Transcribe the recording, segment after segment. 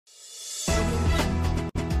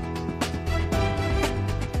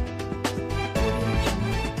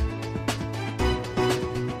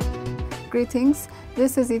Greetings,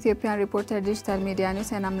 this is Ethiopian Reporter Digital Media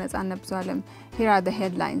News and I'm Netzanet Bzualem. Here are the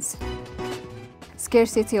headlines.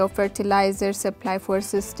 Scarcity of fertilizer supply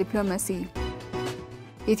forces diplomacy.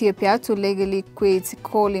 Ethiopia to legally quit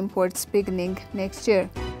coal imports beginning next year.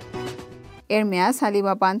 Ermias,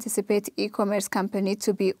 Alibaba anticipates e-commerce company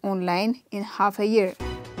to be online in half a year.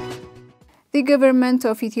 The government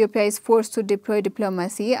of Ethiopia is forced to deploy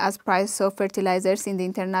diplomacy as price of fertilizers in the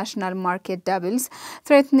international market doubles,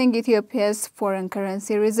 threatening Ethiopia's foreign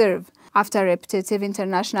currency reserve. After repetitive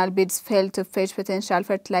international bids failed to fetch potential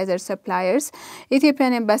fertilizer suppliers,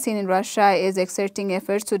 Ethiopian embassy in Russia is exerting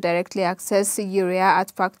efforts to directly access urea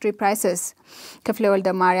at factory prices.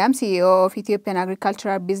 Kefle Mariam, CEO of Ethiopian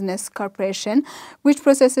Agricultural Business Corporation, which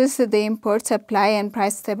processes the import, supply and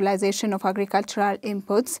price stabilization of agricultural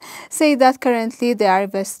inputs, say that currently they are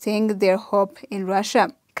investing their hope in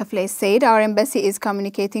Russia. Kefle said, "Our embassy is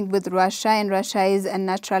communicating with Russia and Russia is a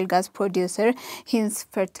natural gas producer, hence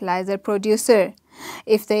fertilizer producer.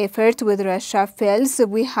 If the effort with Russia fails,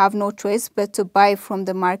 we have no choice but to buy from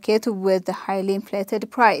the market with the highly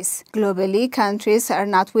inflated price. Globally, countries are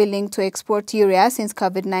not willing to export urea since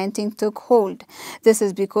COVID-19 took hold. This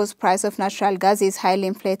is because price of natural gas is highly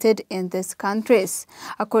inflated in these countries."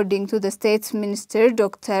 According to the State Minister,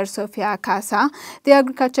 Dr. Sofia Kasa, the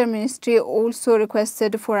Agriculture Ministry also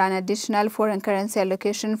requested for an additional foreign currency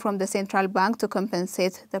allocation from the central bank to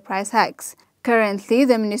compensate the price hikes. Currently,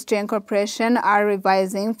 the Ministry and Corporation are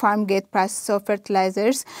revising farm gate prices of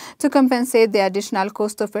fertilizers to compensate the additional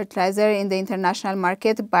cost of fertilizer in the international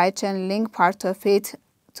market by channeling part of it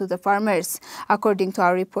to the farmers. According to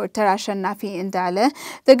our reporter Ashannafi Indale,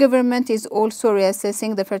 the government is also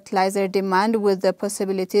reassessing the fertilizer demand with the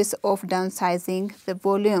possibilities of downsizing the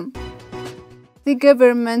volume. The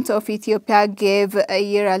government of Ethiopia gave a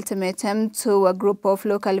year ultimatum to a group of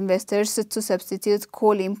local investors to substitute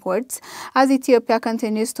coal imports as Ethiopia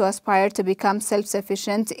continues to aspire to become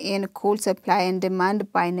self-sufficient in coal supply and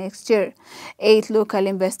demand by next year. 8 local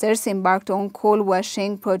investors embarked on coal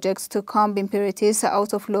washing projects to comb impurities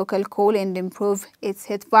out of local coal and improve its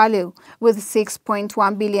heat value. With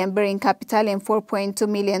 6.1 billion birr in capital and 4.2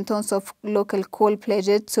 million tons of local coal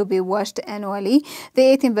pledged to be washed annually, the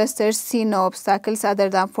 8 investors see no obstacles other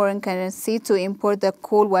than foreign currency to import the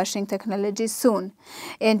coal washing technology soon.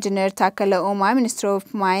 Engineer Takala Oma, Minister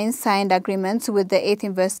of Mines, signed agreements with the 8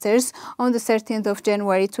 investors on the 13th of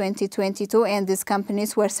January 2022, and these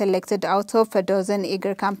companies were selected out of a dozen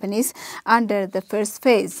eager companies under the first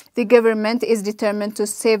phase. The government is determined to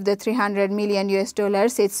save the $300 million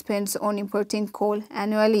it spends on importing coal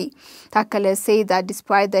annually. Takala said that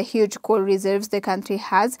despite the huge coal reserves the country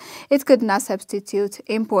has, it could not substitute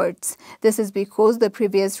imports. This is because the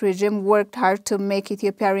previous regime worked hard to make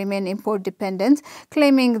Ethiopia remain import dependent,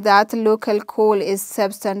 claiming that local coal is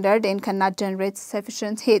substandard and cannot generate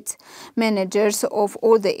sufficient heat. Managers of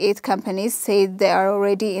all the 8 companies say they are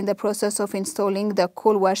already in the process of installing the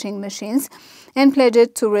coal washing machines and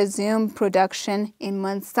pledged to resume production in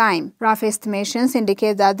months' time. Rough estimations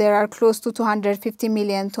indicate that there are close to 250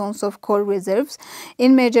 million tons of coal reserves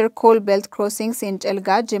in major coal belt crossings in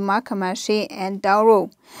Jelga, Jimma, Kamashi and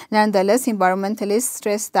Dauro. Nonetheless, environmentalists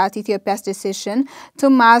stress that Ethiopia's decision to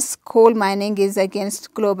mass coal mining is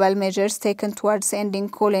against global measures taken towards ending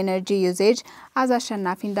coal energy usage, as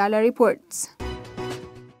Ashannafi Indale reports.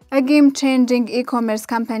 A game-changing e-commerce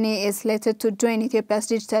company is slated to join Ethiopia's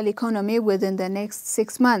digital economy within the next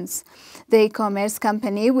 6 months. The e-commerce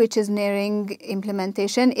company, which is nearing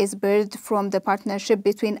implementation, is birthed from the partnership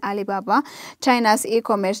between Alibaba, China's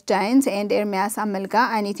e-commerce giant, and Ermias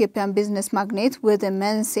Amelga, an Ethiopian business magnate with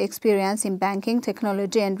immense experience in banking,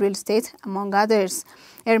 technology, and real estate, among others.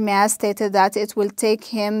 Ermias stated that it will take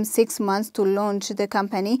him 6 months to launch the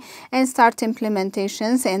company and start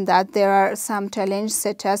implementations, and that there are some challenges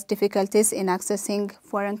such as difficulties in accessing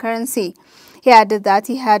foreign currency. He added that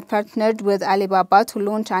he had partnered with Alibaba to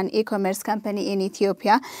launch an e-commerce company in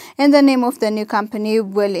Ethiopia, and the name of the new company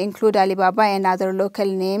will include Alibaba and other local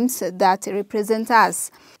names that represent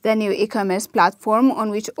us. The new e-commerce platform,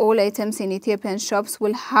 on which all items in Ethiopian shops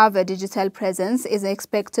will have a digital presence, is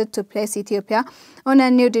expected to place Ethiopia on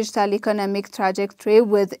a new digital economic trajectory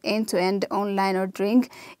with end-to-end online ordering,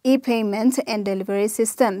 e-payment and delivery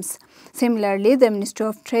systems. Similarly, the Ministry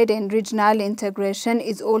of Trade and Regional Integration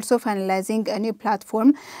is also finalizing a new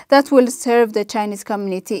platform that will serve the Chinese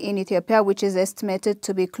community in Ethiopia, which is estimated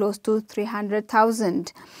to be close to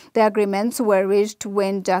 300,000. The agreements were reached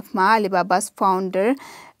when Jack Ma, Alibaba's founder,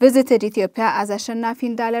 visited Ethiopia, as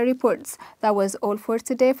Ashannafi Indale reports. That was all for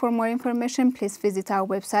today. For more information, please visit our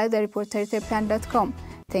website, thereporterethiopian.com.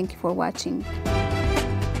 Thank you for watching.